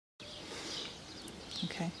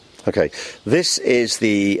Okay. Okay, this is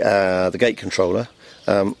the gate controller.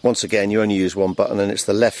 Once again, you only use one button, and it's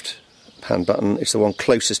the left-hand button. It's the one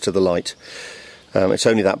closest to the light. It's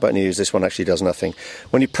only that button you use. This one actually does nothing.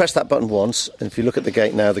 When you press that button once, and if you look at the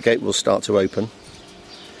gate now, the gate will start to open.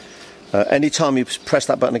 Anytime you press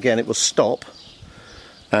that button again, it will stop.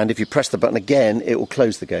 And if you press the button again, it will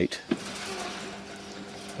close the gate.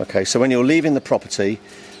 Okay, so when you're leaving the property,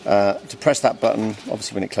 to press that button,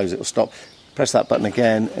 obviously when it closes it will stop, press that button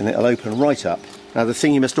again and it'll open right up. Now the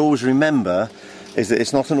thing you must always remember is that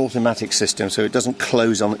it's not an automatic system, so it doesn't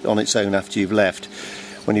close on its own after you've left.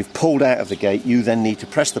 When you've pulled out of the gate, you then need to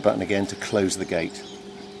press the button again to close the gate.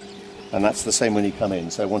 And that's the same when you come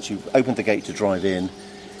in. So once you've opened the gate to drive in,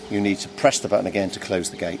 you need to press the button again to close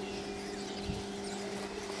the gate.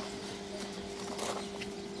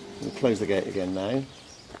 We'll close the gate again now.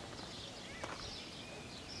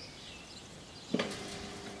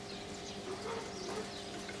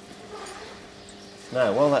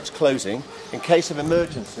 Now, while that's closing, in case of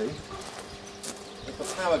emergency, if the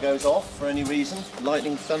power goes off for any reason,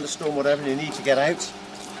 lightning, thunderstorm, whatever, and you need to get out,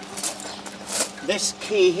 this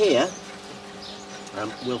key here,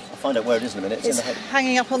 we'll find out where it is in a minute. It's in the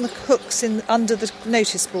hanging up on the hooks under the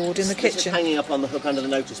notice board in the kitchen. This is hanging up on the hook under the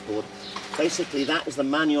notice board. Basically, that is the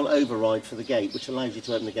manual override for the gate, which allows you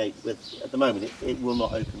to open the gate with, at the moment, it will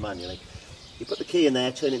not open manually. You put the key in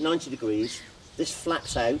there, turn it 90 degrees, this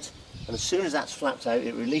flaps out, and as soon as that's flapped out,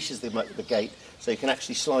 it releases the gate, so you can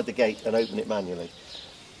actually slide the gate and open it manually.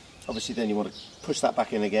 Obviously then you want to push that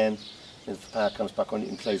back in again, and if the power comes back on you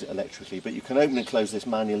can close it electrically, but you can open and close this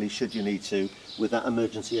manually should you need to with that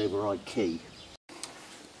emergency override key.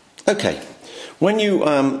 Okay, when you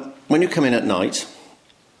come in at night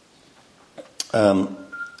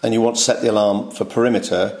and you want to set the alarm for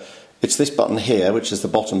perimeter, it's this button here, which is the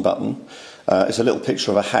bottom button. It's a little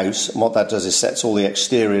picture of a house, and what that does is sets all the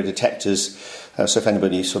exterior detectors, so if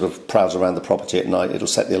anybody sort of prowls around the property at night, it'll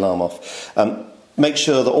set the alarm off. Make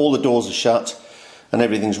sure that all the doors are shut and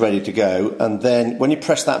everything's ready to go, and then when you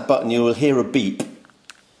press that button you will hear a beep.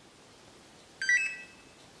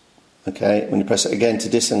 Okay, when you press it again to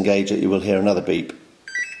disengage it, you will hear another beep.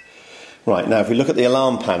 Right, now if we look at the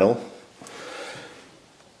alarm panel,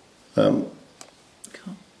 you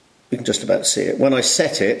can just about see it. When I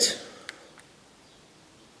set it,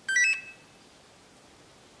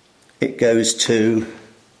 it goes to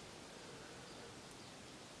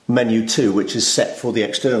menu 2, which is set for the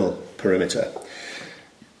external perimeter.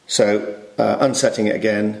 So unsetting it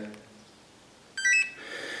again.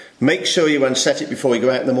 Make sure you unset it before you go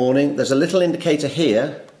out in the morning. There's a little indicator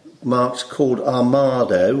here marked called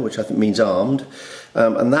Armado, which I think means armed,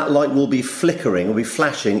 and that light will be flickering, will be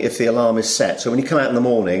flashing if the alarm is set. So when you come out in the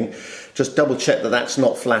morning, just double check that that's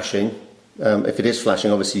not flashing. If it is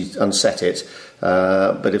flashing, obviously unset it,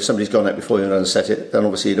 but if somebody's gone out before you and unset it, then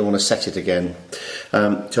obviously you don't want to set it again.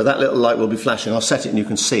 So that little light will be flashing. I'll set it and you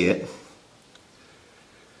can see it.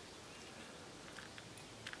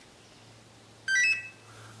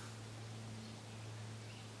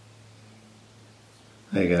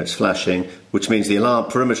 There you go, it's flashing, which means the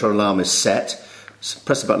alarm, perimeter alarm is set. So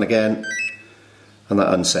press the button again and that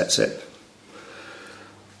unsets it.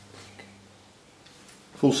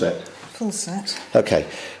 Full set. Full set. Okay,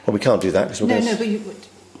 well we can't do that because we're going to... No, but you would...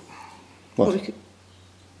 What?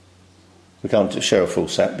 We can't show a full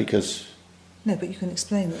set because... No, but you can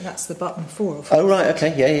explain that that's the button for a full set. Oh right,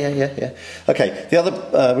 okay, yeah. Okay, the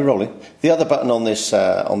other, we're rolling. The other button on this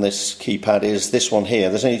keypad is this one here.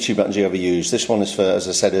 There's only 2 buttons you ever use. This one is for, as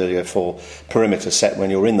I said earlier, for perimeter set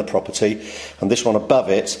when you're in the property, and this one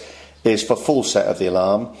above it is for full set of the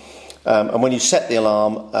alarm. And when you set the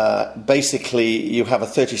alarm, basically you have a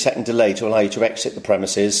 30-second delay to allow you to exit the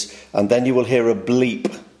premises, and then you will hear a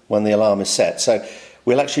bleep when the alarm is set. So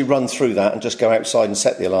we'll actually run through that and just go outside and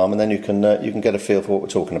set the alarm, and then you can get a feel for what we're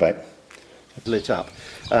talking about. Lit up.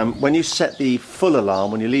 When you set the full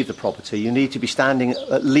alarm, when you leave the property, you need to be standing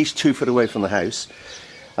at least 2 foot away from the house,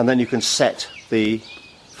 and then you can set the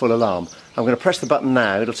full alarm. I'm going to press the button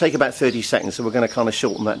now. It'll take about 30 seconds, so we're going to kind of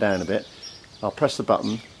shorten that down a bit. I'll press the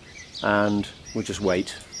button and we'll just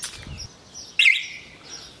wait.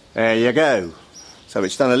 There you go. So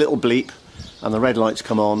it's done a little bleep and the red lights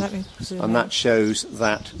come on, and that shows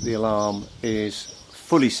that the alarm is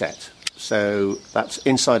fully set. So that's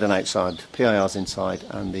inside and outside, PIR's inside,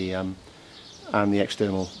 and the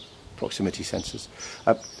external proximity sensors.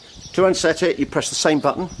 To unset it, you press the same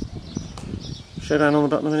button. Show down on the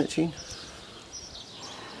button a minute, Jean.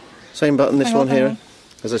 Same button, this one here.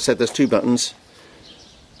 As I said, there's 2 buttons.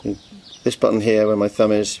 This button here, where my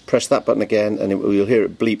thumb is, press that button again, and you'll hear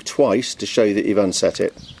it bleep twice to show you that you've unset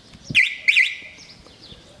it.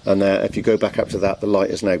 And if you go back up to that, the light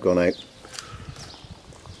has now gone out.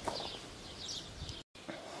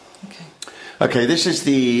 Okay, this is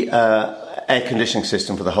the air conditioning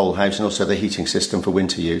system for the whole house, and also the heating system for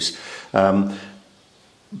winter use.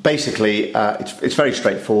 Basically, it's very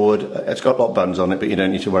straightforward. It's got a lot of buttons on it, but you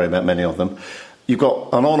don't need to worry about many of them. You've got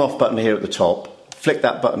an on-off button here at the top. Flick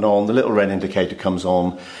that button on, the little red indicator comes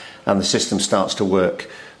on, and the system starts to work.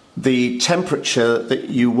 The temperature that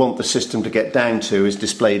you want the system to get down to is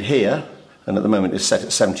displayed here, and at the moment it's set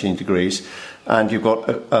at 17 degrees. And you've got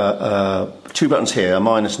two buttons here, a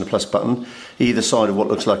minus and a plus button, either side of what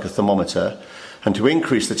looks like a thermometer. And to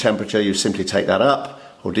increase the temperature, you simply take that up,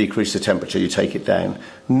 or decrease the temperature, you take it down.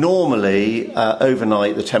 Normally,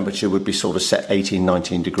 overnight, the temperature would be sort of set 18,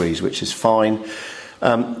 19 degrees, which is fine.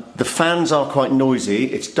 The fans are quite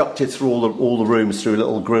noisy. It's ducted through all the rooms through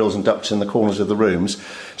little grills and ducts in the corners of the rooms.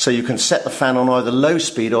 So you can set the fan on either low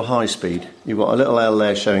speed or high speed. You've got a little L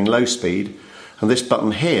there showing low speed, and this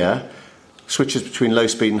button here switches between low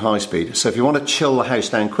speed and high speed. So if you want to chill the house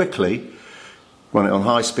down quickly, run it on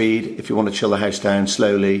high speed. If you want to chill the house down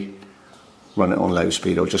slowly, run it on low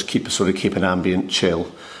speed, or just keep an ambient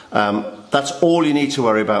chill. That's all you need to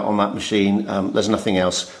worry about on that machine. There's nothing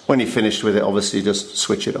else. When you're finished with it, obviously just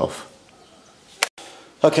switch it off.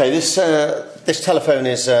 Okay, this telephone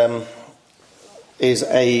is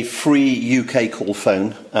a free UK call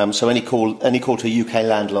phone. So any call to a UK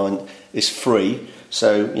landline is free.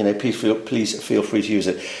 So please feel free to use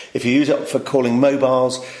it. If you use it for calling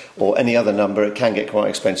mobiles or any other number, it can get quite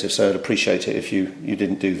expensive. So I'd appreciate it if you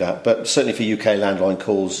didn't do that. But certainly for UK landline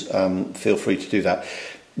calls, feel free to do that.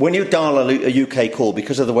 When you dial a UK call,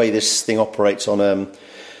 because of the way this thing operates on a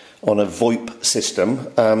VoIP system,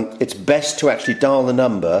 it's best to actually dial the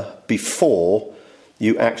number before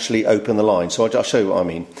you actually open the line. So I'll show you what I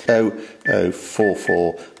mean.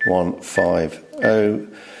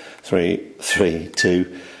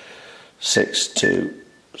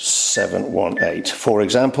 044150332627718. For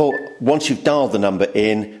example, once you've dialed the number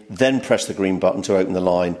in, then press the green button to open the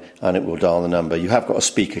line, and it will dial the number. You have got a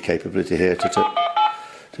speaker capability here to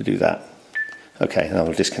do that. Okay, now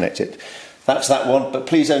we'll disconnect it. That's that one, but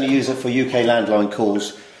please only use it for UK landline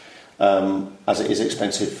calls, as it is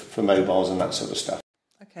expensive for mobiles and that sort of stuff.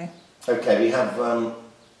 Okay. Okay, we have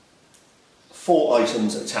 4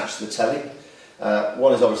 items attached to the telly.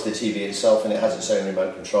 One is obviously the TV itself, and it has its own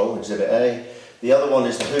remote control, Exhibit A. The other one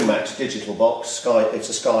is the Humax digital box. It's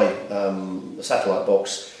a Sky satellite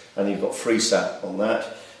box, and you've got FreeSat on that.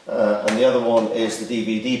 And the other one is the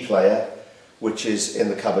DVD player, which is in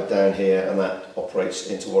the cupboard down here, and that operates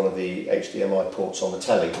into one of the HDMI ports on the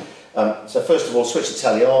telly. So first of all, switch the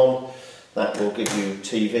telly on. That will give you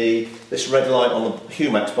TV. This red light on the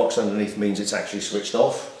Humax box underneath means it's actually switched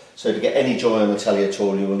off. So to get any joy on the telly at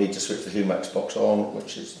all, you will need to switch the Humax box on,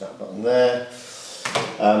 which is that button there.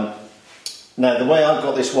 Now, the way I've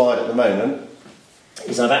got this wired at the moment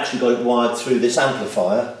is I've actually got it wired through this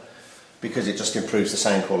amplifier, because it just improves the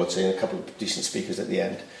sound quality and a couple of decent speakers at the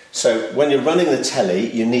end. So when you're running the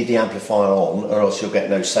telly, you need the amplifier on, or else you'll get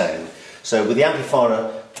no sound. So with the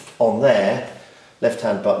amplifier on there,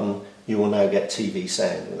 left-hand button, you will now get TV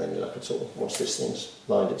sound with any luck at all, once this thing's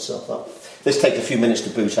lined itself up. This takes a few minutes to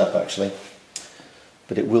boot up, actually,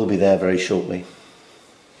 but it will be there very shortly.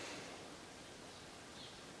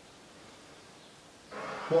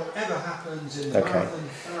 Whatever happens in the Okay.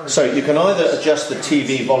 So you can either adjust the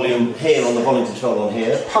TV volume here on the volume control on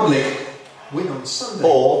here, public win on Sunday,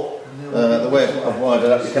 or the way I've wired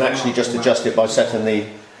it up, you can actually just adjust it by setting the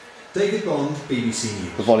David Bond, BBC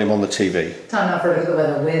News. The volume on the TV. Time now for a look at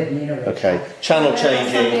the weather, you know. Okay. Channel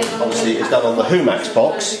changing obviously is done on the Humax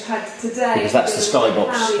box, because that's the Sky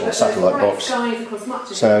box or satellite box.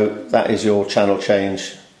 So that is your channel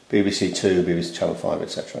change, BBC 2, BBC Channel 5,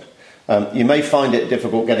 etc. You may find it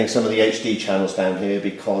difficult getting some of the HD channels down here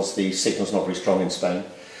because the signal's not very strong in Spain,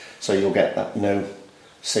 so you'll get that no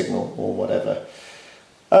signal or whatever.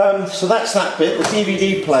 So that's that bit. The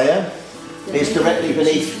DVD player is directly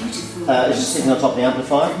beneath, is sitting on top of the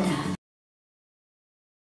amplifier.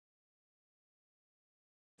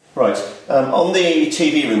 Right, on the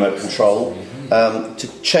TV remote control, to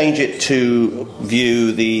change it to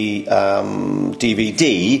view the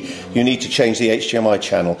DVD, you need to change the HDMI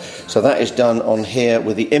channel. So that is done on here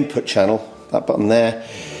with the input channel, that button there.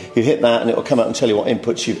 You hit that and it will come out and tell you what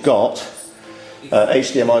inputs you've got.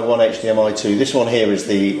 HDMI 1, HDMI 2. This one here is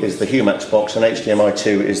the Humax box, and HDMI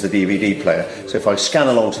 2 is the DVD player. So if I scan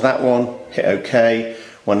along to that one, hit OK,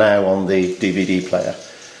 we're now on the DVD player.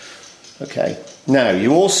 Okay. Now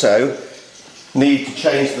you also need to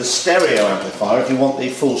change the stereo amplifier if you want the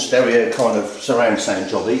full stereo kind of surround sound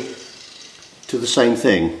jobby to the same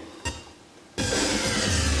thing.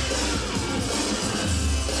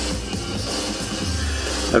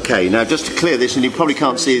 Okay, now just to clear this, and you probably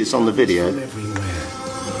can't see this on the video. Everywhere.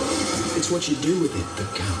 It's what you do with it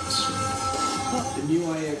that counts. The new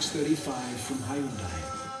iX35 from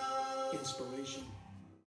Hyundai. Inspiration.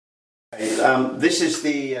 This is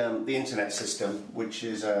the internet system, which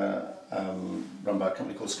is run by a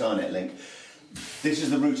company called Skynet Link. This is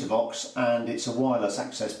the router box, and it's a wireless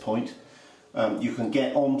access point. You can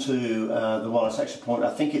get onto the wireless access point.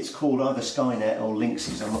 I think it's called either Skynet or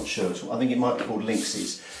Linksys, I'm not sure. I think it might be called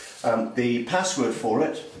Linksys. The password for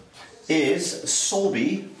it is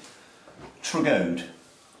Sorby Trugode.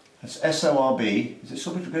 That's S-O-R-B. Is it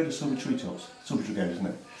Sorby Trugode or Sorby Treetops? Sorby Trugode, isn't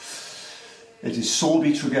it? It is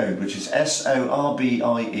Sorby Trugode, which is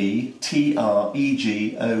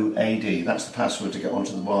S-O-R-B-I-E-T-R-E-G-O-A-D. That's the password to get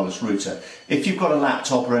onto the wireless router. If you've got a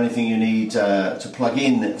laptop or anything you need to plug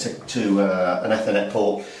in to an Ethernet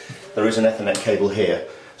port, there is an Ethernet cable here.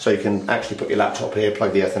 So you can actually put your laptop here,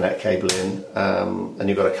 plug the Ethernet cable in, and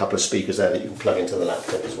you've got a couple of speakers there that you can plug into the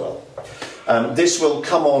laptop as well. This will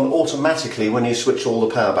come on automatically when you switch all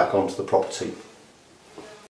the power back onto the property.